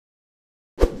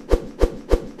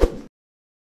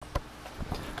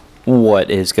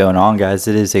What is going on, guys?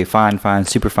 It is a fine,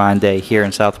 super fine day here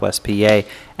in Southwest PA,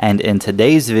 and in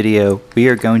today's video we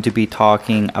are going to be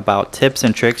talking about tips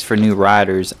and tricks for new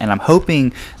riders, and I'm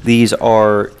hoping these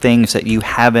are things that you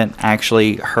haven't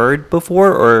actually heard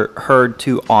before or heard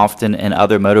too often in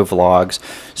other moto vlogs.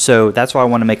 So that's why I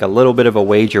want to make a little bit of a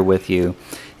wager with you.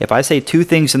 If I say two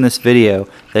things in this video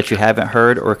that you haven't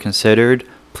heard or considered,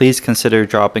 please consider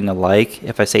dropping a like.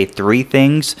 If I say three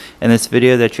things in this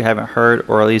video that you haven't heard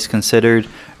or at least considered,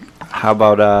 how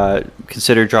about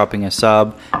consider dropping a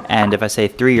sub? And if I say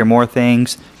three or more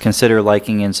things, consider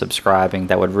liking and subscribing.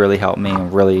 That would really help me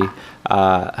and really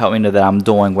help me know that I'm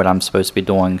doing what I'm supposed to be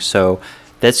doing. So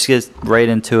let's get right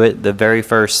into it. The very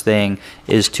first thing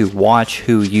is to watch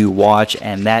who you watch,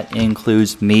 and that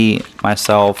includes me,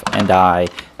 myself, and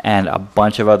a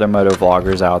bunch of other moto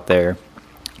vloggers out there.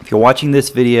 If you're watching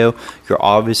this video, you're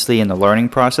obviously in the learning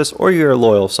process, or you're a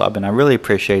loyal sub, and I really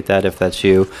appreciate that if that's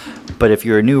you. But if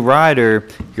you're a new rider,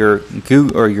 you're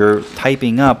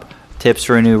typing up tips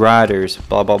for new riders,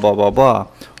 blah blah blah blah blah.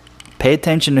 Pay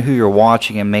attention to who you're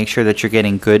watching and make sure that you're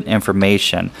getting good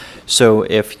information. So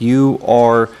if you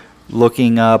are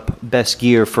looking up best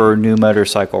gear for new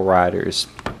motorcycle riders,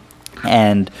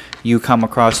 and you come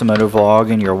across a moto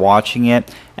vlog and you're watching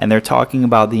it and they're talking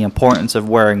about the importance of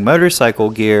wearing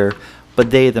motorcycle gear, but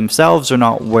they themselves are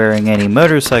not wearing any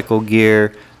motorcycle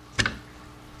gear,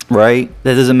 right?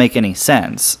 That doesn't make any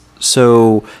sense.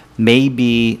 So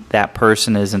maybe that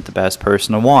person isn't the best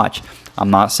person to watch.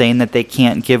 I'm not saying that they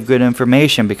can't give good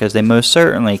information, because they most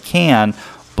certainly can,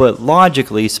 but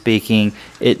logically speaking,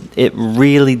 it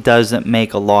really doesn't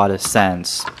make a lot of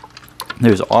sense.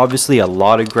 There's obviously a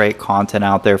lot of great content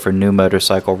out there for new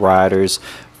motorcycle riders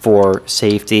for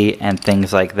safety and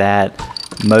things like that.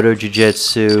 Moto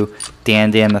Jiu-Jitsu,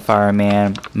 Dan the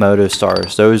Fireman, Moto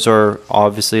Stars. Those are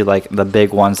obviously like the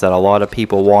big ones that a lot of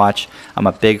people watch. I'm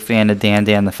a big fan of Dan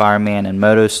the Fireman and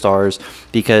Moto Stars,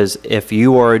 because if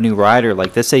you are a new rider,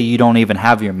 like let's say you don't even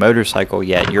have your motorcycle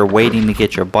yet, you're waiting to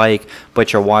get your bike,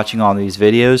 but you're watching all these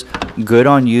videos, good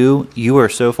on you. You are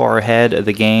so far ahead of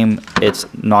the game, it's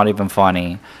not even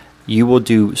funny. You will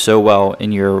do so well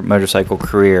in your motorcycle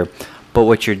career. But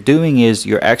what you're doing is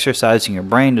you're exercising your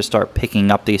brain to start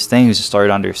picking up these things, to start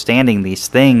understanding these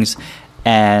things,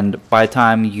 and by the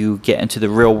time you get into the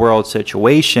real world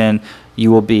situation, you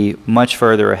will be much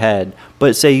further ahead.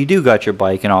 But say you do got your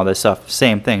bike and all this stuff,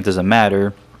 same thing, doesn't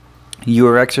matter. You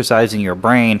are exercising your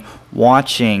brain,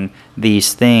 watching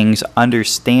these things,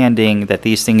 understanding that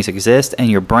these things exist, and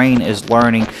your brain is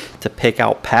learning to pick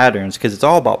out patterns, because it's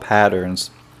all about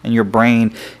patterns. And your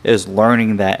brain is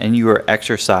learning that, and you are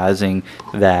exercising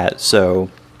that.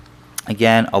 So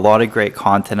again, a lot of great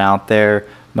content out there.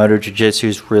 Moto Jiu-Jitsu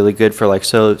is really good for like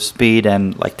solo speed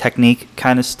and like technique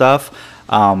kind of stuff.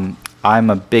 I'm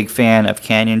a big fan of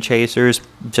Canyon Chasers,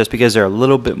 just because they're a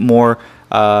little bit more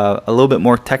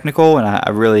technical, and I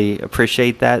really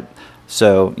appreciate that.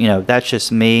 So that's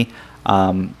just me.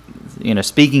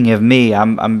 Speaking of me,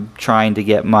 I'm trying to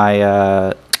get my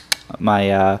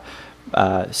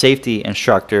safety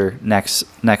instructor next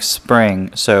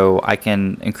spring, so I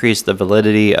can increase the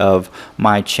validity of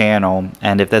my channel.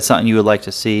 And if that's something you would like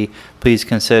to see, please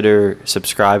consider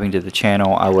subscribing to the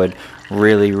channel. I would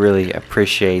really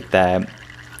appreciate that.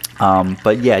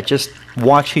 But yeah, just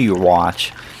watch who you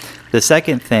watch. The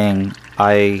second thing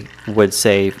I would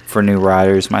say for new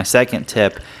riders, my second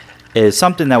tip, is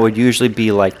something that would usually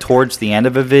be like towards the end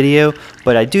of a video,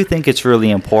 but I do think it's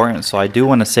really important, so I do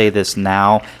want to say this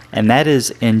now, and that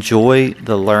is enjoy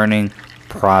the learning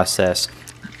process.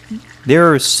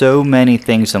 There are so many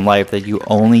things in life that you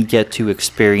only get to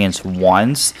experience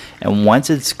once, and once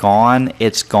it's gone,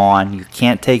 it's gone. You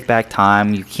can't take back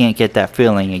time. You can't get that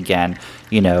feeling again.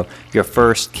 Your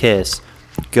first kiss,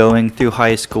 going through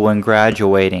high school and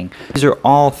graduating. These are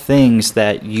all things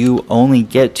that you only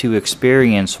get to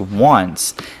experience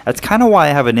once. That's kind of why I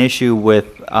have an issue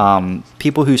with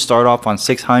people who start off on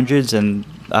 600s and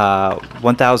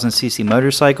 1000cc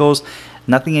motorcycles.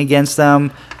 Nothing against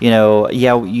them.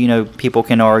 People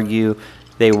can argue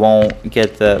they won't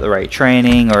get the right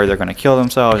training, or they're going to kill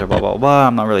themselves, or blah blah blah.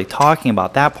 I'm not really talking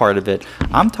about that part of it.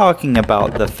 I'm talking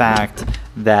about the fact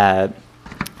that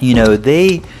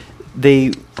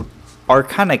they are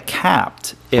kind of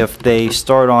capped if they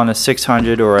start on a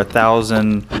 600 or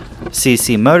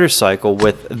 1000cc motorcycle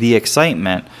with the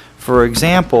excitement. For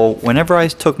example, whenever I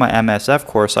took my MSF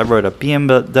course, I rode a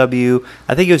BMW,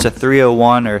 I think it was a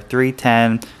 301 or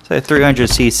 310, so a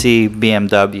 300cc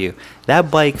BMW.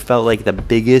 That bike felt like the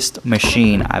biggest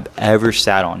machine I've ever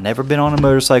sat on. Never been on a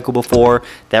motorcycle before.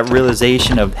 That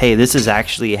realization of, hey, this is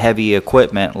actually heavy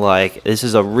equipment. Like, this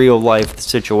is a real life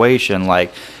situation.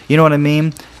 Like, you know what I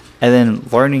mean? And then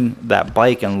learning that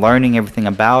bike and learning everything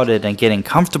about it and getting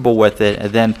comfortable with it and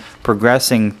then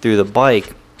progressing through the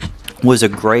bike was a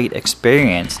great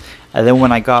experience. And then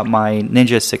when I got my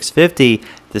Ninja 650,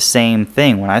 the same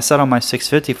thing. When I sat on my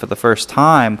 650 for the first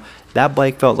time, that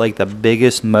bike felt like the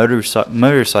biggest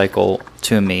motorcycle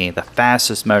to me, the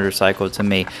fastest motorcycle to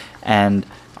me, and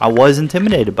I was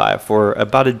intimidated by it for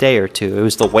about a day or two. It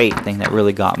was the weight thing that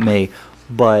really got me,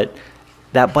 but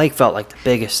that bike felt like the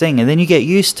biggest thing, and then you get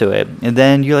used to it, and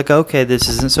then you're like, okay, this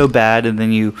isn't so bad, and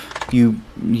then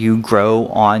you grow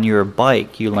on your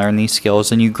bike. You learn these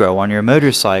skills and you grow on your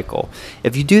motorcycle.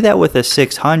 If you do that with a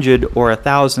 600 or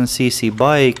 1000cc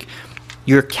bike,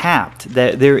 you're capped.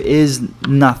 That there is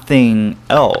nothing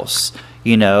else,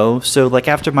 you know. So like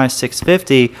after my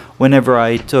 650, whenever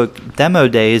I took demo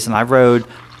days and I rode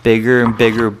bigger and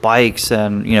bigger bikes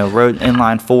and, you know, rode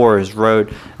inline fours,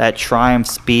 rode that Triumph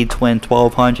Speed Twin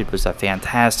 1200, was a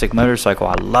fantastic motorcycle.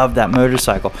 I love that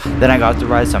motorcycle. Then I got to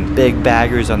ride some big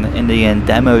baggers on the Indian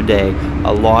demo day,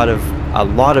 a lot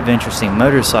of interesting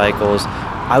motorcycles.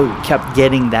 I kept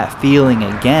getting that feeling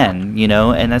again, you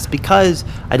know, and that's because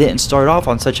I didn't start off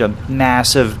on such a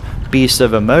massive beast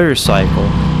of a motorcycle.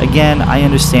 Again, I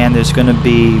understand there's going to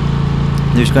be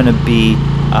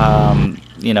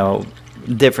you know,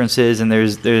 differences, and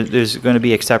there's going to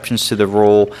be exceptions to the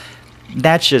rule.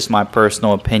 That's just my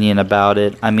personal opinion about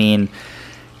it. I mean,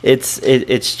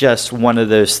 it's just one of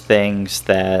those things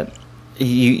that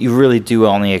you really do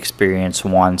only experience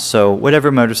once. So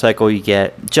whatever motorcycle you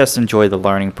get, just enjoy the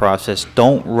learning process.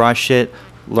 Don't rush it.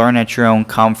 Learn at your own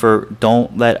comfort.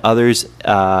 Don't let others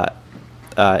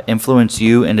influence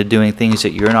you into doing things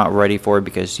that you're not ready for,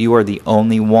 because you are the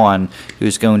only one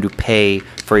who's going to pay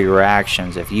for your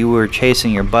actions. If you were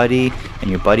chasing your buddy and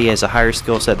your buddy has a higher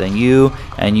skill set than you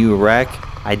and you wreck,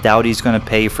 I doubt he's going to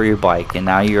pay for your bike, and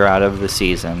now you're out of the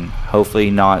season,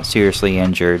 hopefully not seriously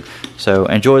injured. So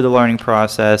enjoy the learning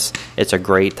process. It's a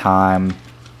great time.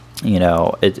 You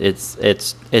know, it's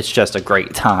just a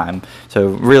great time. So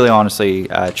really, honestly,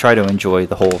 try to enjoy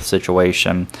the whole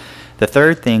situation. The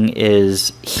third thing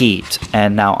is heat.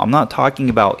 And now I'm not talking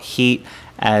about heat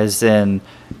as in,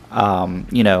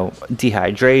 you know,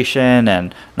 dehydration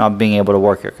and not being able to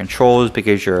work your controls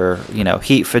because you're, you know,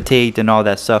 heat fatigued and all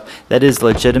that stuff. That is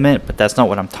legitimate, but that's not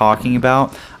what I'm talking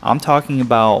about. I'm talking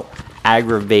about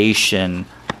aggravation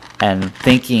and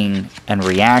thinking and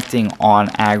reacting on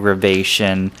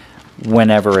aggravation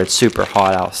whenever it's super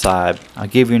hot outside. I'll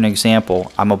give you an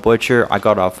example. I'm a butcher. I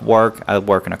got off work. I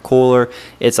work in a cooler.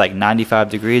 It's like 95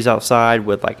 degrees outside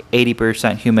with like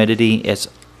 80% humidity. It's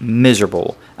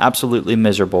miserable, absolutely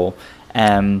miserable.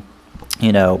 And,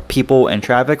 you know, people in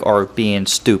traffic are being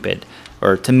stupid,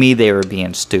 or to me, they were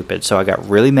being stupid. So I got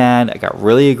really mad. I got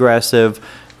really aggressive,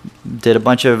 did a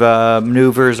bunch of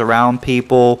maneuvers around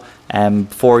people. And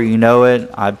before you know it,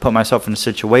 I put myself in a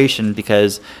situation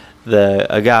because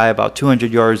a guy about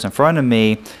 200 yards in front of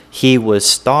me, he was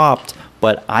stopped,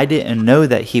 but I didn't know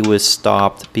that he was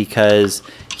stopped because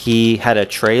he had a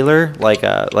trailer, like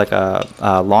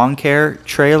a lawn care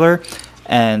trailer,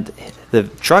 and the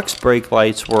truck's brake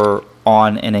lights were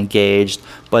on and engaged,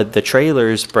 but the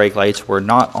trailer's brake lights were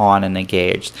not on and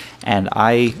engaged. And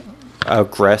I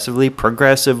progressively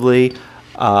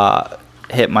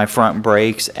hit my front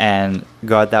brakes and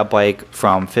got that bike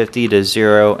from 50 to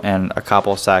 0 in a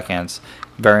couple seconds.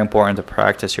 Very important to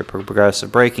practice your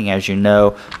progressive braking, as you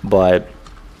know, but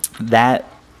that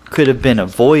could have been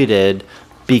avoided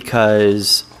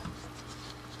because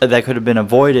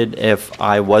if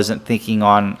I wasn't thinking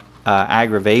on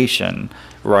aggravation,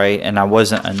 right, and I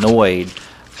wasn't annoyed.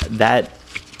 That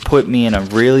put me in a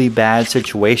really bad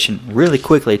situation really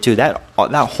quickly too. That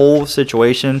whole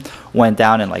situation went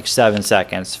down in like 7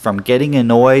 seconds, from getting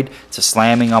annoyed to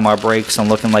slamming on my brakes and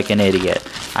looking like an idiot.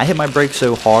 I hit my brakes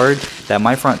so hard that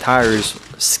my front tires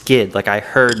skid. Like, I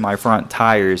heard my front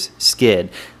tires skid.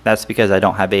 That's because I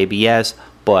don't have ABS.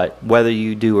 But whether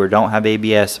you do or don't have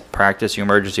ABS, practice your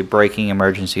emergency braking,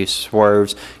 emergency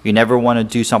swerves. You never want to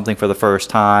do something for the first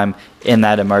time in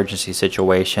that emergency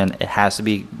situation. It has to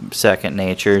be second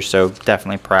nature, so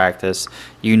definitely practice.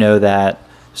 You know that,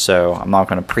 so I'm not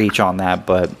going to preach on that,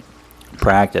 but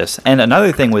practice. And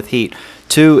another thing with heat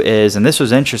too is, and this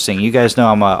was interesting, you guys know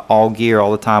I'm a all gear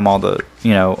all the time, all the,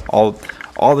 you know,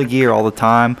 all the gear all the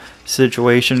time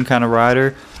situation kind of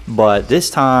rider. But this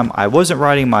time I wasn't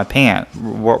wearing my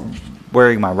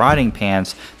riding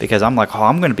pants because I'm like, oh,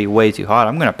 I'm going to be way too hot.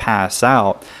 I'm going to pass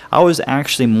out. I was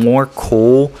actually more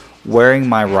cool wearing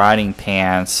my riding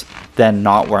pants than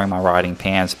not wearing my riding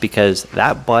pants, because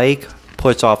that bike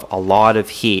puts off a lot of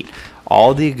heat.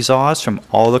 All the exhaust from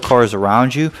all the cars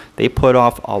around you, they put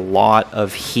off a lot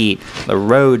of heat. The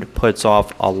road puts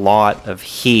off a lot of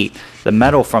heat. The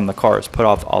metal from the cars put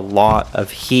off a lot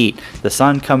of heat. The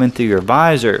sun coming through your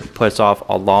visor puts off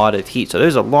a lot of heat. So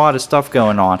there's a lot of stuff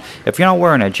going on. If you're not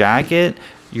wearing a jacket,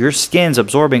 your skin's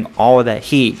absorbing all of that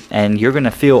heat, and you're going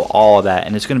to feel all of that,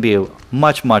 and it's going to be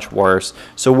much worse.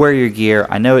 So wear your gear.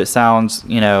 I know it sounds,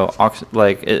 you know,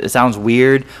 like it sounds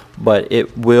weird, but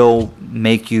it will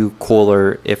make you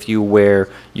cooler if you wear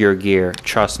your gear.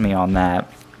 Trust me on that.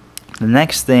 The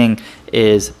next thing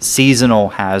is seasonal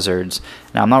hazards.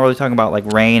 Now, I'm not really talking about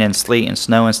like rain and sleet and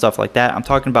snow and stuff like that. I'm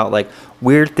talking about like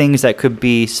weird things that could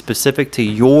be specific to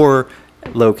your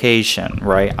location,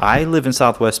 right? I live in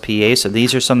Southwest PA, so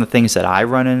these are some of the things that I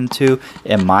run into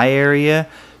in my area.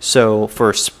 So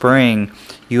for spring,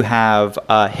 you have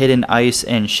hidden ice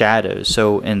and shadows.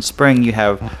 So in spring, you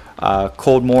have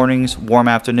cold mornings, warm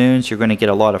afternoons. You're going to get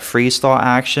a lot of freeze thaw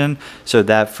action. So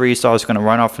that freeze thaw is going to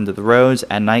run off into the roads.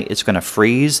 At night, it's going to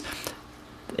freeze.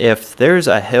 If there's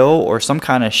a hill or some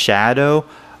kind of shadow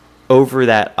over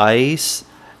that ice,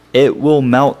 it will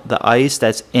melt the ice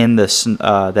that's in the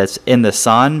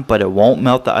sun, but it won't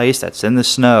melt the ice that's in the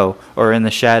snow, or in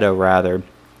the shadow rather.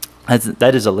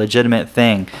 That is a legitimate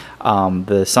thing.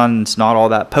 The sun's not all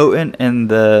that potent in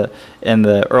the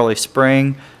early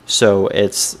spring, so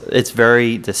it's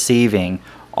very deceiving.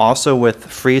 Also, with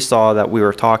freeze thaw that we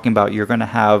were talking about, you're going to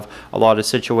have a lot of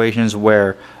situations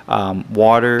where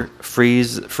water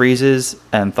freezes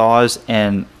and thaws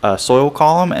in a soil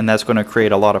column, and that's going to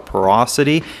create a lot of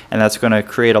porosity, and that's going to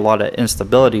create a lot of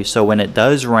instability. So when it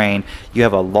does rain, you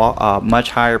have a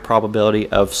much higher probability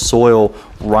of soil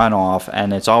runoff,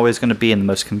 and it's always going to be in the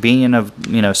most convenient of,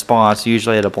 you know, spots,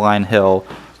 usually at a blind hill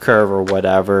curve or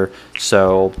whatever.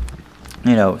 So,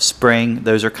 you know, spring,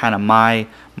 those are kind of my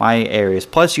areas.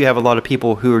 Plus, you have a lot of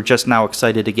people who are just now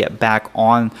excited to get back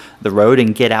on the road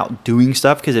and get out doing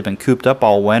stuff because they've been cooped up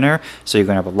all winter. So you're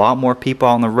going to have a lot more people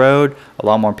on the road, a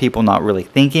lot more people not really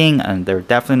thinking, and they're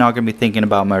definitely not going to be thinking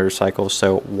about motorcycles.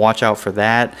 So watch out for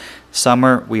that.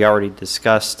 Summer, we already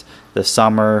discussed the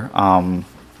summer,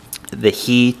 the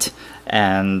heat,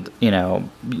 and you know,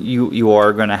 you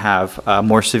are going to have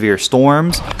more severe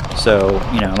storms. So,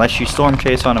 you know, unless you storm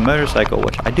chase on a motorcycle,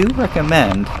 which I do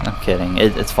recommend. I'm kidding,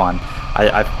 it's fun.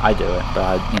 I do it,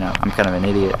 but you know, I'm kind of an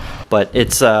idiot. But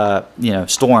it's you know,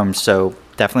 storms, so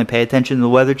definitely pay attention to the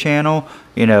Weather Channel.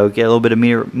 You know, get a little bit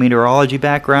of meteorology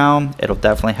background. It'll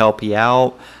definitely help you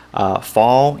out.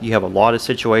 Fall, you have a lot of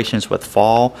situations with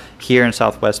fall here in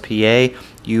Southwest PA.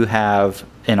 You have,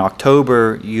 in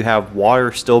October, you have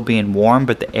water still being warm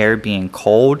but the air being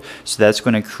cold, so that's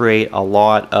going to create a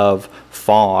lot of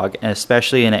fog, and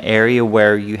especially in an area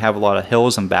where you have a lot of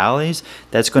hills and valleys,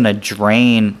 that's going to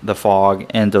drain the fog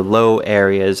into low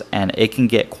areas, and it can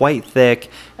get quite thick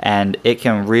and it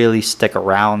can really stick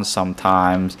around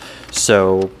sometimes.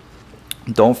 So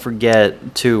don't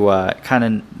forget to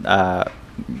kind of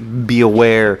be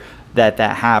aware that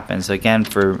happens. Again,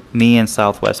 for me in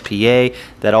Southwest PA,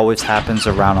 that always happens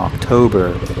around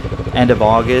October. End of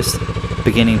August,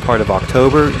 beginning part of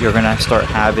October, you're going to start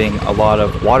having a lot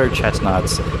of water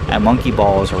chestnuts and monkey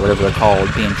balls, or whatever they're called,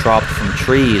 being dropped from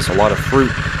trees. A lot of fruit,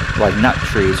 like nut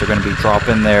trees, are going to be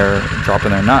dropping their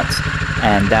nuts,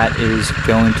 and that is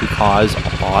going to cause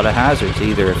a lot of hazards,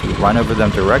 either if you run over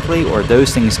them directly, or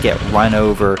those things get run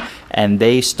over and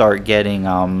they start getting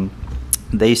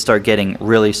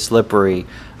really slippery.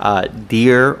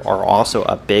 Deer are also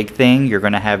a big thing. You're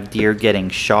going to have deer getting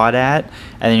shot at,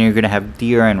 and then you're going to have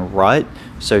deer in rut.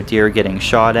 So deer getting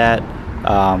shot at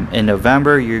in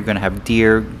November, you're going to have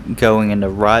deer going into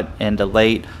rut into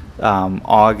late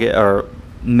August or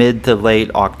mid to late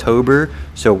October.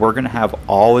 So we're going to have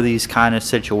all of these kind of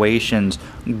situations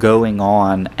going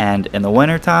on, and in the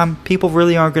wintertime, people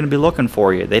really aren't going to be looking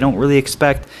for you. They don't really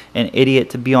expect an idiot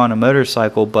to be on a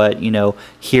motorcycle, but you know,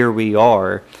 here we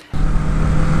are.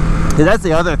 That's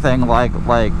the other thing, like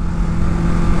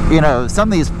you know,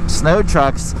 some of these snow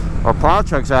trucks, or plow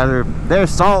trucks rather, their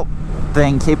salt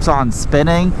thing keeps on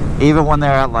spinning even when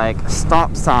they're at like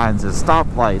stop signs and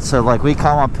stoplights. So like we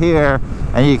come up here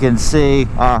and you can see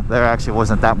there actually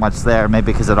wasn't that much there,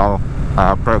 maybe because it all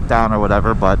broke down or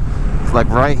whatever, but like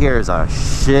right here is a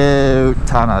shit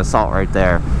ton of salt right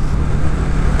there.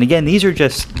 And again, these are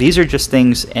just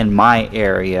things in my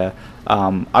area.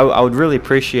 I would really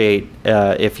appreciate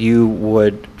if you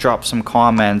would drop some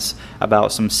comments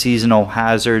about some seasonal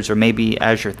hazards, or maybe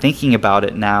as you're thinking about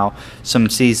it now, some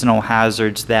seasonal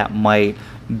hazards that might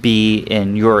be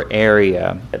in your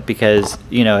area, because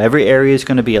every area is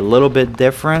going to be a little bit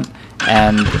different,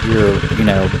 and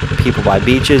people by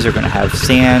beaches are going to have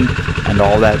sand and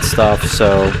all that stuff.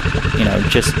 So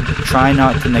just try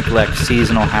not to neglect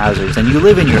seasonal hazards, and you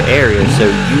live in your area, so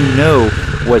you know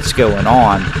what's going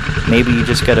on. Maybe you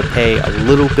just got to pay a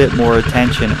little bit more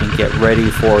attention and get ready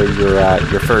for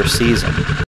your first season.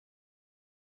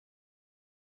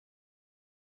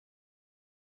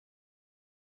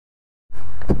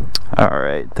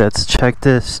 Alright, let's check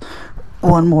this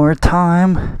one more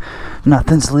time.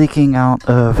 Nothing's leaking out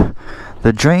of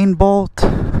the drain bolt.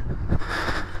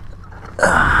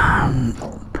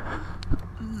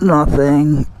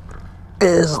 Nothing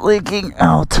is leaking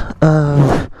out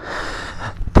of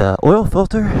the oil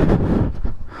filter.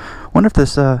 Wonder if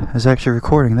this is actually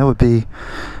recording. That would be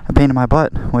a pain in my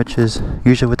butt, which is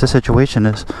usually what the situation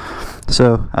is.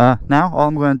 So now all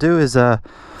I'm going to do is we're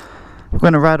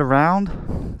going to ride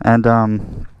around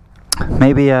and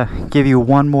maybe give you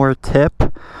one more tip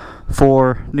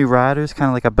for new riders, kind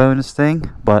of like a bonus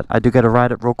thing. But I do got to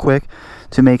ride it real quick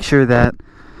to make sure that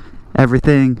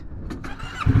everything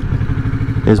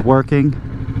is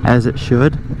working as it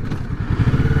should.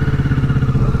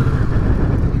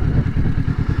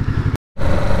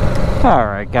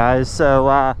 Alright guys,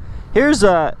 so here's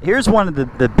one of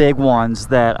the big ones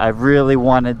that I really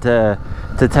wanted to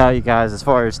tell you guys as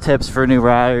far as tips for new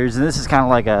riders, and this is kind of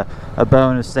like a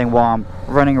bonus thing while I'm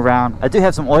running around. I do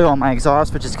have some oil on my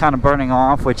exhaust, which is kind of burning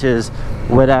off, which is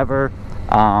whatever,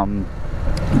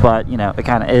 but it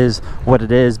kind of is what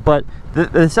it is. But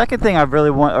the second thing I really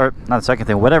want, or not the second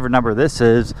thing, whatever number this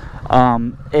is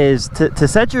to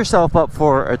set yourself up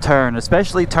for a turn,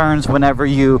 especially turns whenever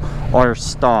you are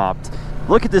stopped.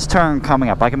 Look at this turn coming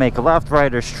up. I can make a left,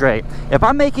 right, or straight. If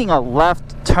I'm making a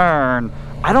left turn,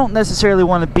 I don't necessarily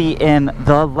want to be in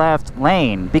the left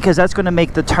lane, because that's going to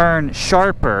make the turn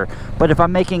sharper. But if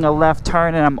I'm making a left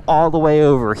turn and I'm all the way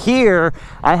over here,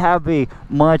 I have a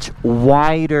much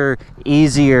wider,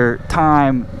 easier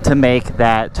time to make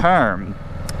that turn.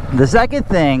 The second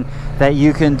thing that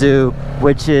you can do,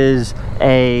 which is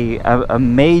a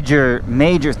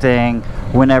major thing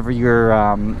whenever you're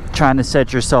trying to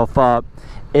set yourself up,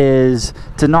 is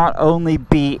to not only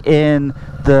be in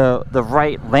the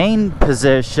right lane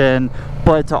position,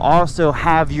 but to also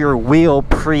have your wheel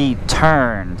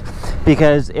pre-turned.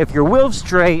 Because if your wheel's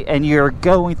straight and you're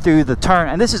going through the turn,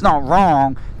 and this is not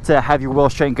wrong to have your wheel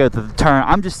straight and go through the turn,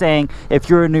 I'm just saying if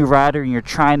you're a new rider and you're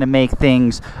trying to make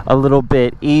things a little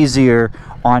bit easier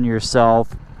on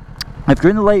yourself, if you're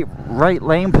in the right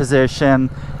lane position,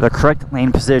 the correct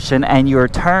lane position, and you're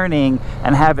turning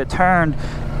and have it turned,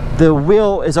 the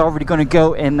wheel is already going to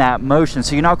go in that motion,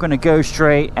 so you're not going to go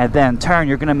straight and then turn.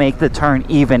 You're going to make the turn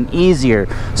even easier.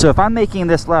 So if I'm making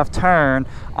this left turn,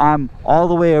 I'm all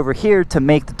the way over here to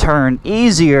make the turn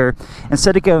easier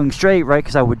instead of going straight, right?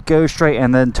 Because I would go straight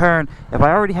and then turn. If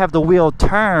I already have the wheel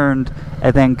turned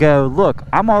and then go, look,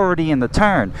 I'm already in the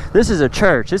turn. This is a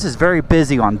church. This is very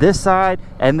busy on this side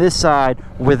and this side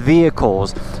with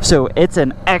vehicles, so it's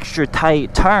an extra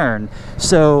tight turn.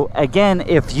 So again,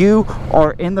 if you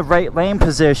are in the right lane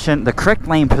position, the correct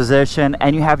lane position,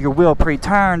 and you have your wheel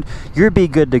pre-turned, you'll be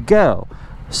good to go.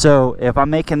 So if I'm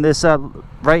making this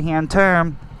right hand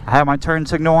turn, I have my turn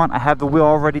signal on, I have the wheel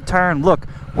already turned, look,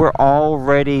 we're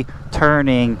already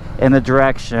turning in the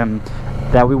direction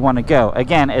that we want to go.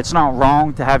 Again, it's not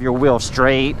wrong to have your wheel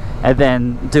straight and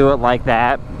then do it like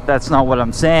that. That's not what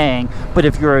I'm saying. But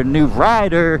if you're a new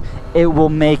rider, it will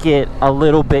make it a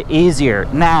little bit easier.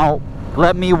 Now,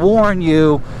 let me warn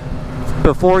you,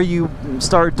 before you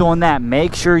start doing that,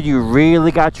 make sure you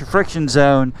really got your friction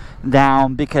zone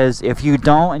down, because if you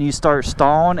don't and you start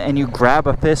stalling and you grab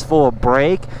a fistful of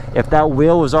brake, if that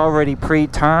wheel was already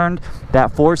pre-turned,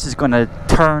 that force is going to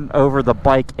turn over the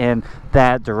bike in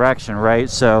that direction, right?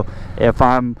 So if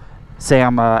I'm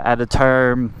at a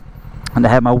turn and I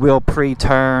have my wheel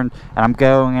pre-turned and I'm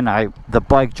going and the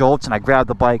bike jolts and I grab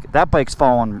the bike, that bike's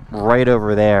falling right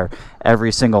over there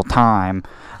every single time.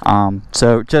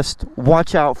 So just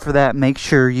watch out for that. Make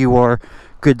sure you are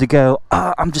good to go.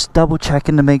 I'm just double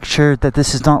checking to make sure that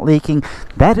this is not leaking.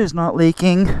 That is not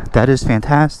leaking. That is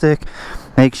fantastic.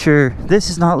 Make sure this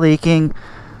is not leaking.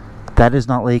 That is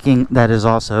not leaking. That is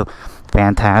also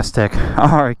fantastic.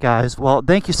 Alright guys, well,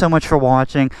 thank you so much for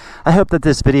watching. I hope that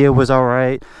this video was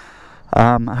alright.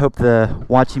 I hope the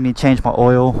watching me change my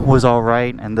oil was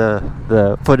alright and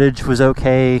the footage was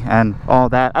okay and all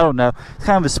that. I don't know. It's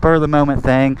kind of a spur of the moment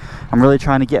thing. I'm really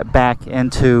trying to get back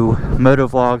into moto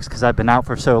vlogs because I've been out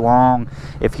for so long.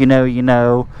 If you know, you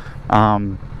know.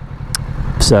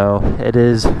 So it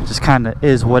is just kind of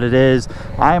is what it is.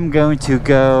 I am going to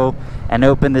go and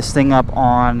open this thing up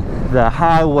on the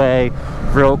highway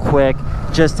real quick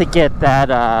just to get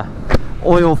that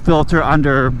oil filter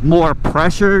under more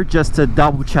pressure, just to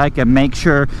double check and make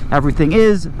sure everything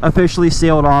is officially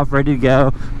sealed off, ready to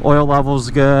go, oil levels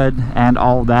good and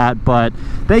all that. But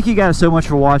thank you guys so much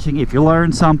for watching. If you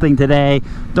learned something today,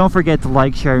 don't forget to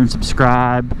like, share, and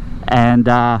subscribe. And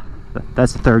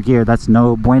that's the third gear, that's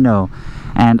no bueno.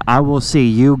 And I will see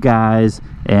you guys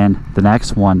in the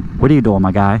next one. What are you doing,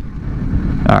 my guy?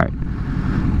 Alright.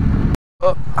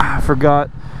 Oh, I forgot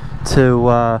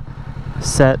to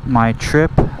set my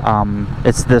trip.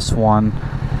 It's this one.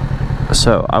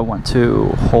 So I want to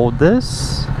hold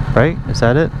this, right? Is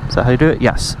that it? Is that how you do it?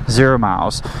 Yes, 0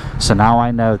 miles. So now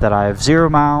I know that I have 0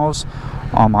 miles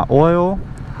on my oil.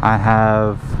 I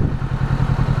have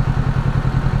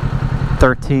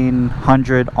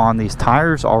 1,300 on these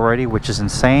tires already, which is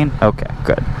insane. Okay,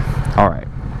 good. All right,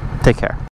 take care.